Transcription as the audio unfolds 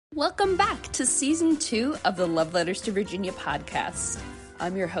Welcome back to Season 2 of the Love Letters to Virginia podcast.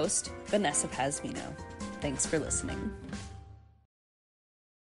 I'm your host, Vanessa Pasmino. Thanks for listening.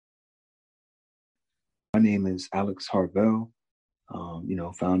 My name is Alex Harvell,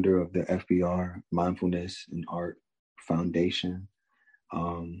 founder of the FBR Mindfulness and Art Foundation.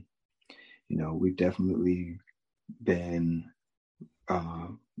 We've definitely been,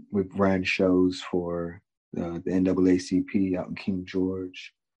 we've ran shows for the NAACP out in King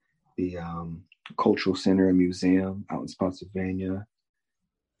George, the Cultural Center and Museum out in Spotsylvania,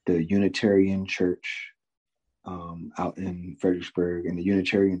 the Unitarian Church out in Fredericksburg. And the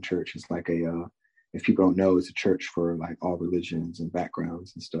Unitarian Church is like if people don't know, it's a church for like all religions and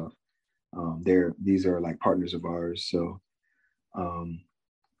backgrounds and stuff. These are like partners of ours. So and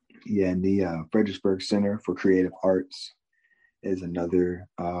the Fredericksburg Center for Creative Arts is another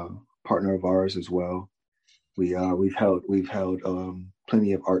partner of ours as well. We've held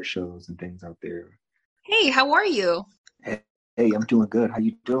plenty of art shows and things out there. Hey, how are you? Hey, I'm doing good. How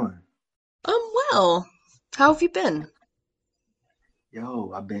you doing? Well. How have you been?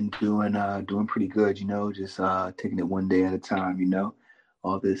 I've been doing pretty good, just taking it one day at a time,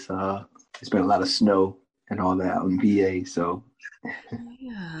 all this it's been a lot of snow and all that out in VA, so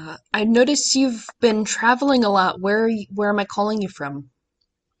Yeah, I noticed you've been traveling a lot. Where am I calling you from?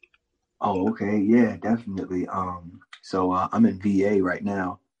 Oh, okay, yeah, definitely. So I'm in VA right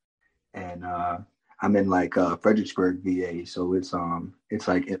now, and I'm in like Fredericksburg, VA, so it's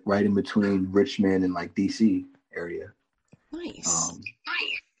like right in between Richmond and like DC area. Nice.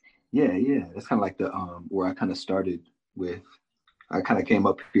 Yeah, that's kind of like the where I kind of started with. I kind of came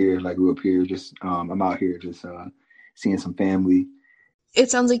up here, like grew up here. Just I'm out here just seeing some family. It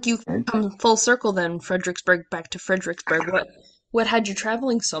sounds like you've Okay. come full circle then, Fredericksburg back to Fredericksburg. What had you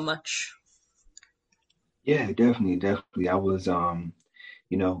traveling so much? Yeah, definitely. I was I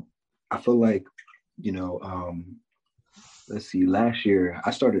feel like you know let's see. Last year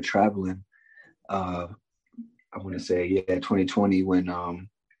I started traveling. I want to say 2020 when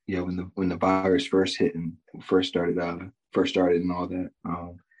the virus first hit and first started and all that.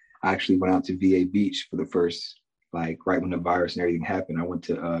 I actually went out to VA Beach for the first, like right when the virus and everything happened. I went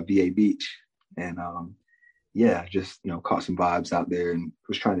to VA Beach and just caught some vibes out there and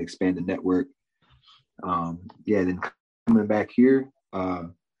was trying to expand the network. Then coming back here,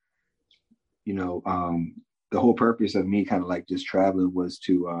 the whole purpose of me kind of like just traveling was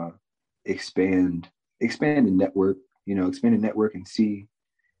to expand the network, expand the network and see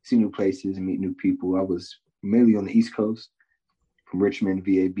new places and meet new people. I was mainly on the East Coast, from Richmond,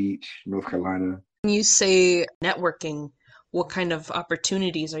 VA Beach, North Carolina. When you say networking, what kind of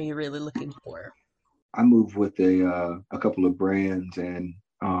opportunities are you really looking for? I moved with a couple of brands and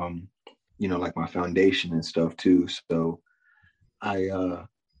like my foundation and stuff too. So I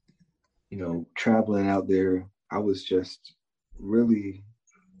traveling out there, I was just really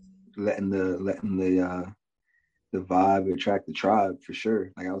letting the vibe attract the tribe for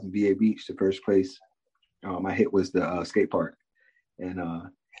sure. Like I was in VA Beach, the first place I hit was the skate park, and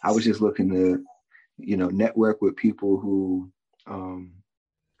I was just looking to network with people who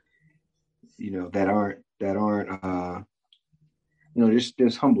that aren't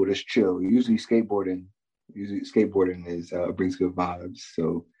just humble, just chill. Usually skateboarding is brings good vibes.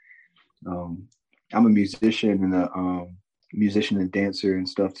 So I'm a musician and a musician and dancer and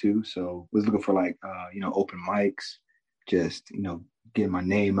stuff too. So was looking for like open mics, just getting my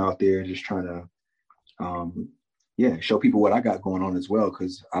name out there, just trying to show people what I got going on as well,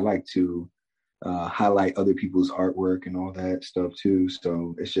 because I like to highlight other people's artwork and all that stuff too.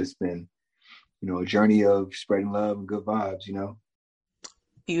 So it's just been a journey of spreading love and good vibes.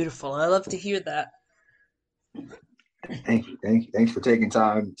 Beautiful. I love to hear that. Thank you. Thanks for taking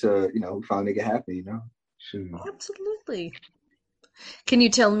time to finally make it happen. Shoot. Absolutely. Can you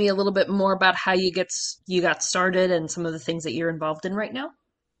tell me a little bit more about how you got started and some of the things that you're involved in right now?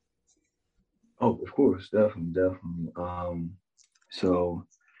 Oh, of course, definitely. So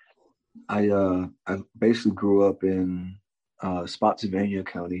I basically grew up in Spotsylvania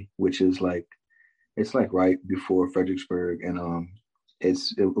County, which is like it's like right before Fredericksburg, and it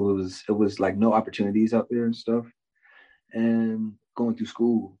was like no opportunities out there and stuff. And going through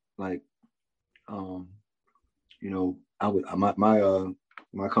school, like I would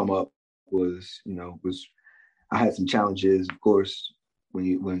my come up was I had some challenges, of course, when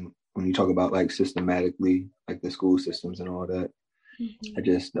you talk about like systematically, like the school systems and all that. Mm-hmm. I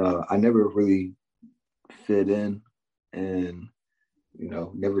just I never really fit in, and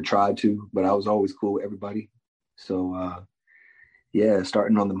never tried to, but I was always cool with everybody. So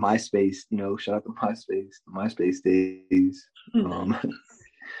starting on the MySpace, shout out to MySpace days.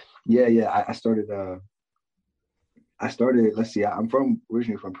 Yeah. I started. Let's see. I'm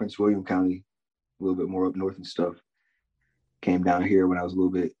originally from Prince William County, a little bit more up north and stuff. Came down here when I was a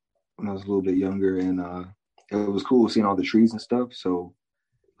little bit younger, and it was cool seeing all the trees and stuff. So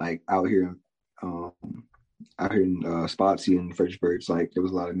like um, out here in Spotsy and Fredericksburg, it's like there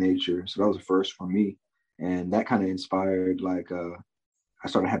was a lot of nature. So that was the first for me, and that kind of inspired like I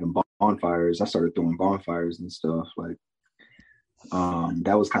started having bonfires. I started throwing bonfires and stuff. Like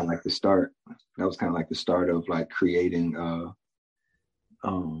that was kind of like the start. That was kind of like the start of like creating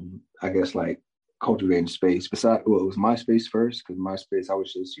I guess like cultivating space. Besides, well, it was MySpace first because MySpace, I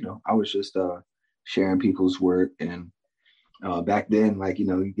was just sharing people's work, and back then, like I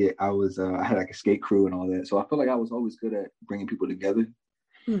had like a skate crew and all that, so I feel like I was always good at bringing people together,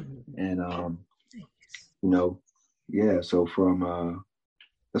 and you know, yeah. So from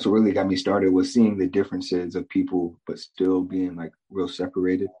that's what really got me started was seeing the differences of people, but still being like real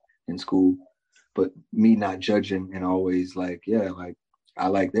separated in school, but me not judging and always like, yeah, like I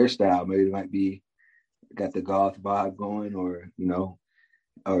like their style. Maybe it might be got the goth vibe going, or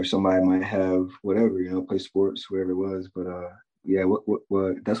or somebody might have whatever, play sports, whatever it was. But yeah,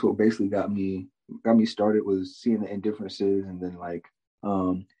 what that's what basically got me started was seeing the indifferences, and then like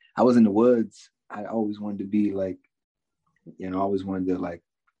I was in the woods. I always wanted to be like, I always wanted to like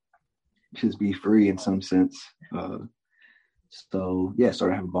just be free in some sense. So yeah,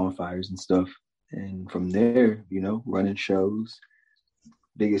 started having bonfires and stuff, and from there, running shows.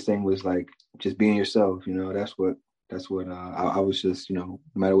 Biggest thing was like just being yourself. That's what I was just, no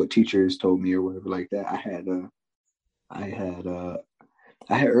matter what teachers told me or whatever like that. I had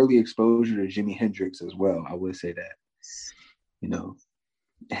I had early exposure to Jimi Hendrix as well. I would say that, you know.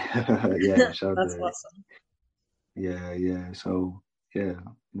 Yeah, shout out That's to awesome. yeah. So yeah,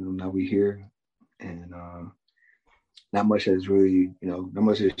 now we here, and not much has really, not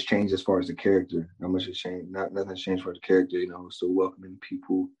much has changed as far as the character. Not much has changed. Nothing's changed for the character. Still welcoming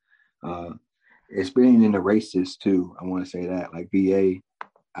people. Uh, it's being in the races too. I want to say that, like VA,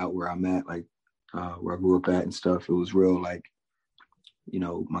 out where I'm at, like where I grew up at and stuff. It was real. Like,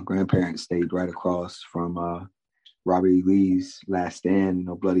 my grandparents stayed right across from Robert E. Lee's Last Stand.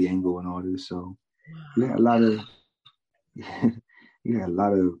 Bloody Angle and all this. So you had a lot of you had a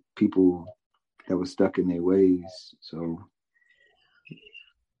lot of people that were stuck in their ways. So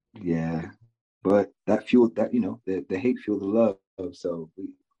yeah, but that fueled that, the hate fueled the love. So we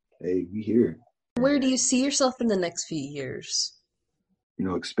here, Where do you see yourself in the next few years?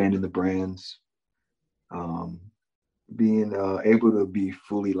 expanding the brands, um, being able to be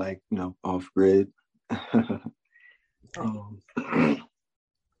fully like, off grid. um,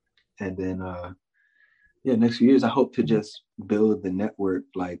 and then, yeah, next few years, I hope to just build the network,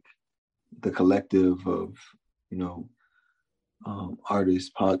 like the collective of, you know, artists,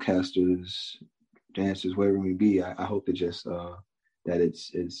 podcasters, dancers, whatever it may be. I hope to just, that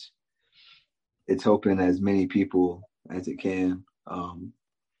it's helping as many people as it can.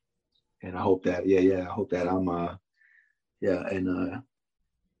 And I hope that, I hope that I'm, and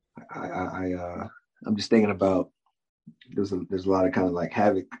I'm just thinking about there's a lot of kind of like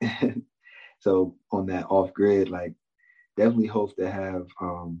havoc. So on that off grid, like definitely hope to have,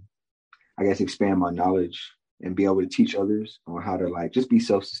 I guess, expand my knowledge and be able to teach others on how to like just be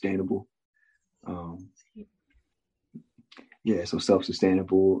self-sustainable. Um, yeah, so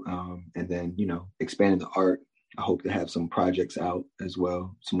self-sustainable, and then expanding the art. I hope to have some projects out as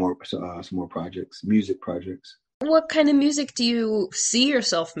well, some more projects, music projects. What kind of music do you see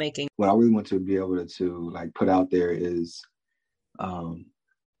yourself making? What I really want to be able to like put out there is um,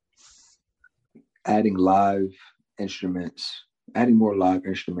 adding live instruments, adding more live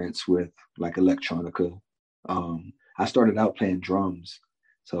instruments with like electronica. I started out playing drums,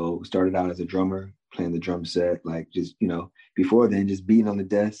 so started out as a drummer, playing the drum set, like just before then just beating on the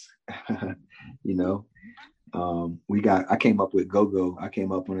desk. you know, I came up with go-go. I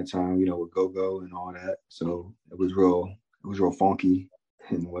came up on a time, with go-go and all that. So it was real funky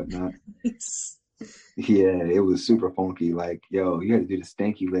and whatnot. Yeah, it was super funky. Like, yo, you had to do the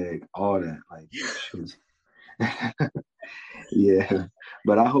stanky leg, all that. Like, shoot. Yeah.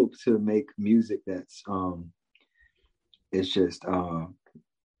 But I hope to make music that's it's just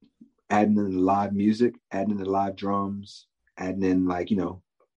adding in the live music, adding in the live drums, adding in like,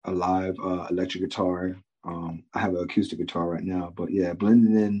 a live electric guitar. I have an acoustic guitar right now, but yeah,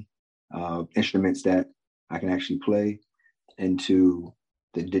 blending in instruments that I can actually play into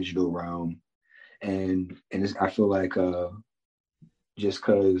the digital realm. And I feel like just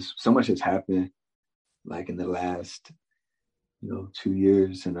because so much has happened like in the last 2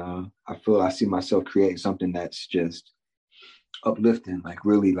 years, and I see myself creating something that's just uplifting, like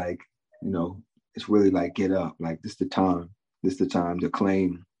really like, it's really like get up, like this the time to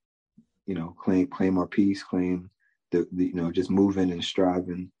claim, claim our peace, claim the just moving and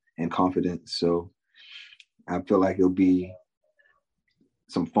striving and confidence. So I feel like it'll be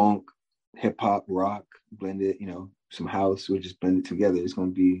some funk, hip hop, rock blended, some house. We'll just blend it together. It's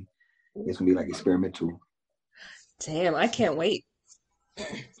gonna be like experimental. Damn, I can't wait.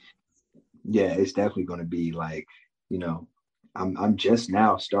 Yeah, it's definitely gonna be like, you know, I'm just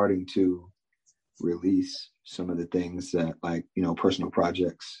now starting to release some of the things that like, personal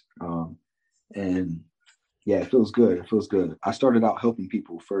projects. And yeah, it feels good. It feels good. I started out helping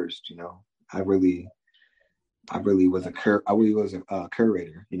people first. I really I really was a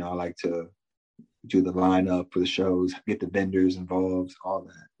curator. I like to do the lineup for the shows, get the vendors involved, all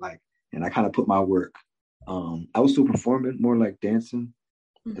that. Like, and I kind of put my work. I was still performing, more like dancing.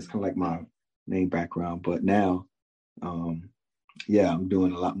 It's kind of like my main background, but now, um, yeah, I'm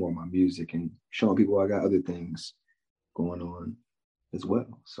doing a lot more of my music and showing people I got other things going on as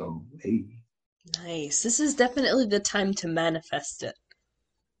well. So, hey, Nice. This is definitely the time to manifest it.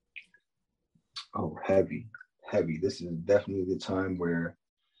 oh, heavy, heavy. This is definitely the time where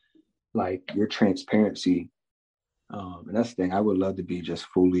like your transparency, and that's the thing. I would love to be just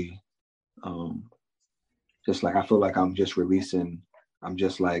fully, um, just like I feel like I'm just releasing. I'm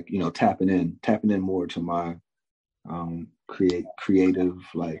just like tapping in more to my creative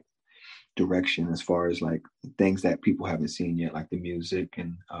like direction as far as like things that people haven't seen yet, like the music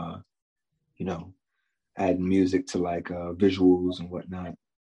and you know adding music to like visuals and whatnot.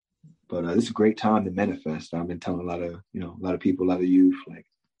 But it's a great time to manifest. I've been telling a lot of people, a lot of youth, like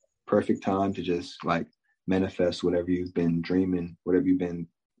perfect time to just like manifest whatever you've been dreaming, whatever you've been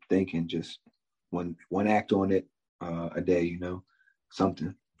thinking. Just one act on it a day,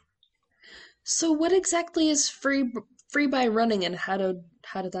 something. So what exactly is free by running and how did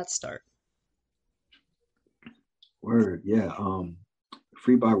that start? Word, yeah.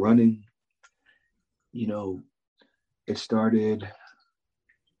 Free by running, you know, it started.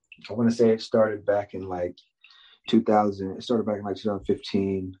 I want to say it started back in like 2000. It started back in like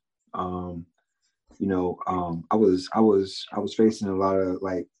 2015. Um, I was facing a lot of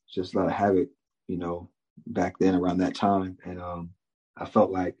like just a lot of havoc, you know, back then around that time, and I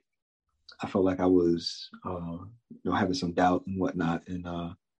felt like I was, having some doubt and whatnot, and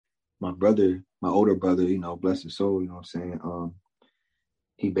my brother, my older brother, bless his soul, what I'm saying,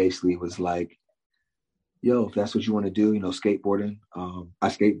 he basically was like, yo, if that's what you want to do, skateboarding. I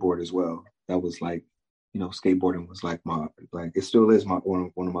skateboard as well. That was like, skateboarding was like it still is my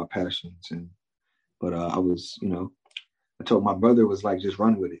one of my passions. And but I was, I told my brother was like, just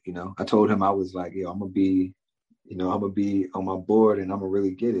run with it. I told him I was like, yo, I'm gonna be on my board and I'm gonna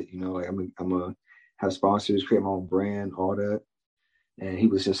really get it. Like I'm gonna have sponsors, create my own brand, all that. And he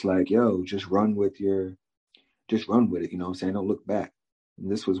was just like, yo, just run with it. What I'm saying? Don't look back.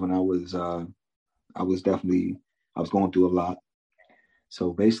 And this was when I was definitely, I was going through a lot.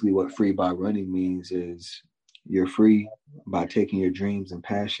 So basically what free by running means is you're free by taking your dreams and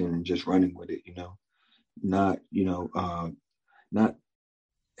passion and just running with it, not, not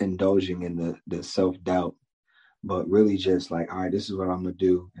indulging in the self-doubt, but really just like, all right, this is what I'm gonna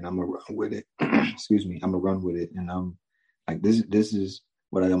do and I'm gonna run with it. Excuse me, I'm gonna run with it. And I'm like, this is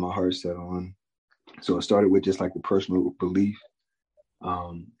what I got my heart set on. So it started with just like the personal belief.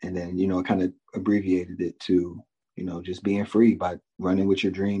 And then, it kind of abbreviated it to, just being free by running with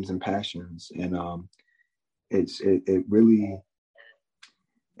your dreams and passions. And it really,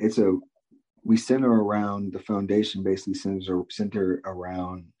 it's a, we center around the foundation basically center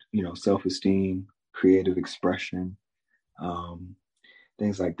around, self-esteem, creative expression, um,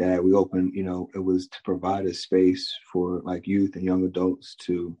 things like that. We open, it was to provide a space for like youth and young adults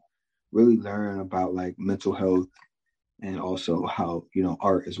to really learn about like mental health and also how,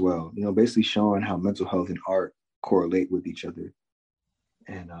 art as well, basically showing how mental health and art correlate with each other.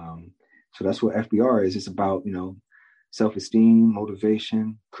 And so that's what FBR is. It's about, self-esteem,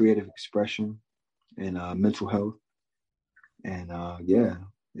 motivation, creative expression, and mental health. And yeah,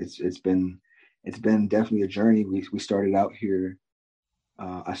 it's been definitely a journey. We started out here.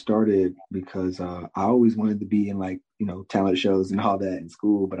 I started because I always wanted to be in like, talent shows and all that in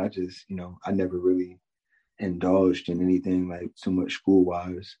school, but I just, I never really indulged in anything like too much school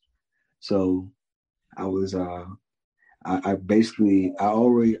wise. So I was I basically I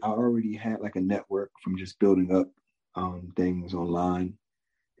already had like a network from just building up things online,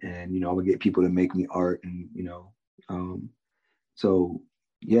 and I would get people to make me art, and um so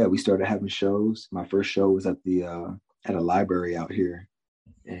yeah, we started having shows. My first show was at a library out here,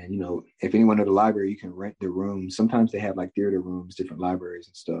 And, if anyone at the library, you can rent the rooms. Sometimes they have like theater rooms, different libraries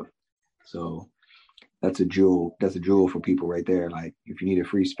and stuff. So that's a jewel. That's a jewel for people right there. Like if you need a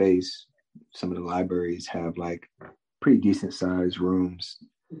free space, some of the libraries have like pretty decent sized rooms,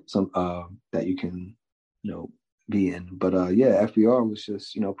 some that you can, be in. But yeah, FBR was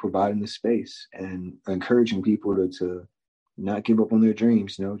just, providing the space and encouraging people to not give up on their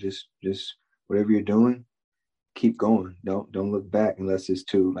dreams. Just whatever you're doing, keep going. Don't look back unless it's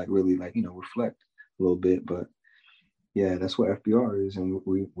to like really like, reflect a little bit. But yeah, that's what FBR is, and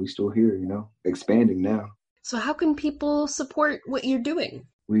we still here, expanding now. So how can people support what you're doing?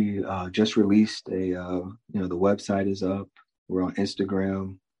 We just released the website is up. We're on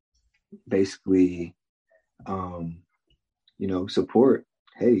Instagram. Basically, support.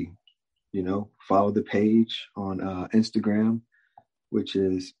 Hey, follow the page on Instagram, which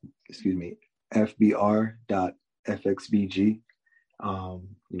is, fbr.fxbg.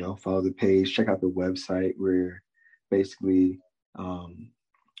 Follow the page, check out the website. We're basically, at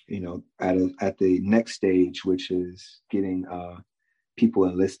the next stage, which is getting people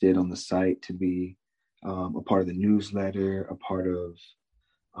enlisted on the site to be a part of the newsletter, a part of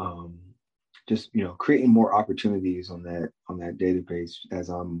just creating more opportunities on that database as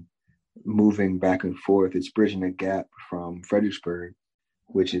I'm moving back and forth. It's bridging the gap from Fredericksburg,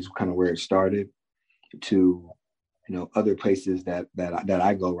 which is kind of where it started, to other places that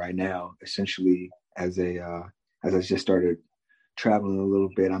I go right now. Essentially, as I just started traveling a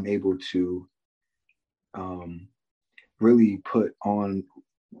little bit, I'm able to really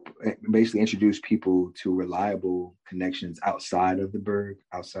basically introduce people to reliable connections outside of the burg,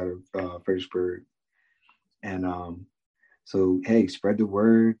 outside of Fredericksburg. And so, hey, spread the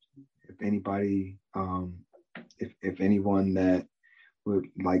word. If anybody, if anyone that would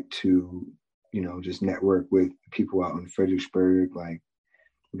like to, just network with people out in Fredericksburg, like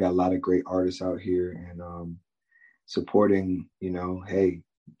we got a lot of great artists out here, and supporting, hey,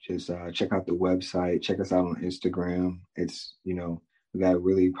 just check out the website, check us out on Instagram. It's, we got a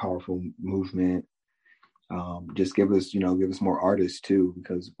really powerful movement. Just give us more artists too,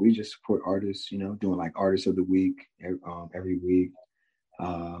 because we just support artists, doing like Artists of the Week every week.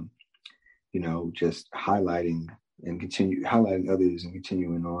 Just highlighting others and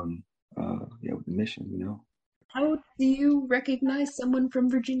continuing on, with the mission, How do you recognize someone from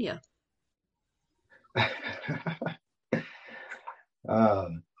Virginia?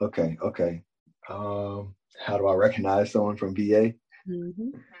 Okay. How do I recognize someone from VA? Mm-hmm.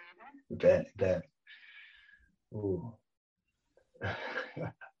 Bet. Ooh.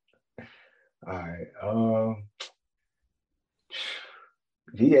 All right.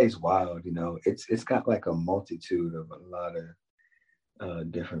 VA's wild, it's got like a multitude of a lot of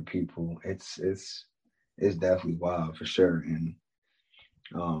different people. It's definitely wild for sure. And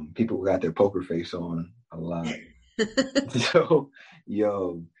people got their poker face on a lot. So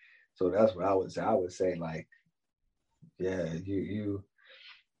that's what I would say. I would say, like, yeah, you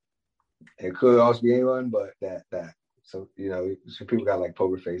it could also be anyone, but that so some people got like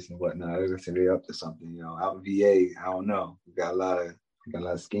poker face and whatnot. They're up to something, out in VA. I don't know. We got a lot of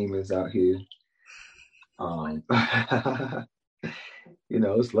schemers out here.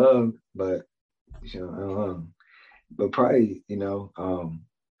 It's love, but I don't know. But probably,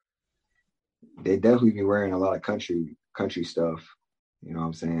 they definitely be wearing a lot of country stuff. You know what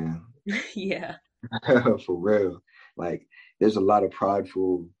I'm saying? Yeah. For real. Like there's a lot of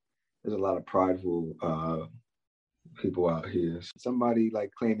prideful people out here. Somebody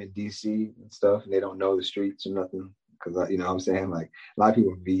like claiming DC and stuff, and they don't know the streets or nothing. Because what I'm saying, like a lot of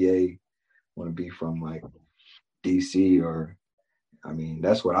people in VA want to be from like DC, or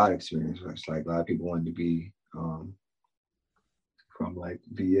that's what I experienced. It's like a lot of people wanted to be from like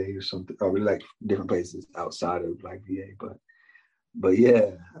VA or something, or really like different places outside of like VA. But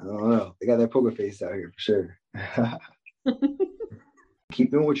yeah, I don't know. They got that poker face out here for sure.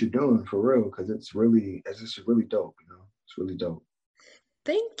 Keep doing what you're doing for real, because it's really dope. It's really dope.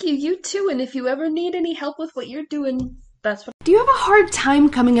 Thank you. You too. And if you ever need any help with what you're doing, that's what. Do you have a hard time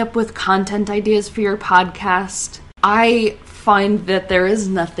coming up with content ideas for your podcast? I find that there is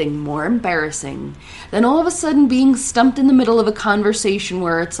nothing more embarrassing than all of a sudden being stumped in the middle of a conversation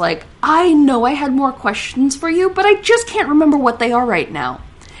where it's like, I know I had more questions for you, but I just can't remember what they are right now.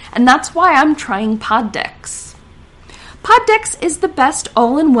 And that's why I'm trying Poddex. Poddex is the best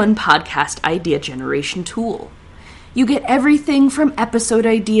all-in-one podcast idea generation tool. You get everything from episode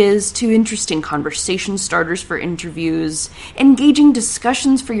ideas to interesting conversation starters for interviews, engaging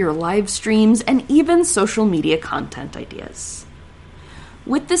discussions for your live streams, and even social media content ideas.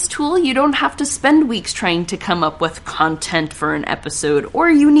 With this tool, you don't have to spend weeks trying to come up with content for an episode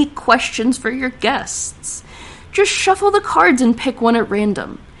or unique questions for your guests. Just shuffle the cards and pick one at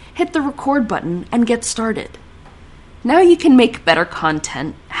random. Hit the record button and get started. Now you can make better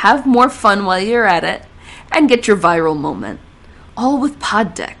content, have more fun while you're at it, and get your viral moment. All with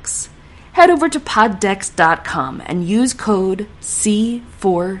Poddex. Head over to poddex.com and use code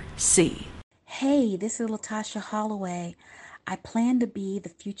C4C. Hey, this is Latasha Holloway. I plan to be the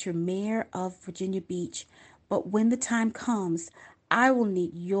future mayor of Virginia Beach, but when the time comes, I will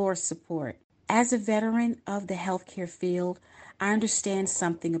need your support. As a veteran of the healthcare field, I understand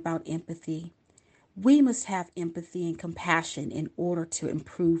something about empathy. We must have empathy and compassion in order to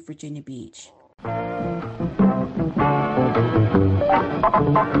improve Virginia Beach.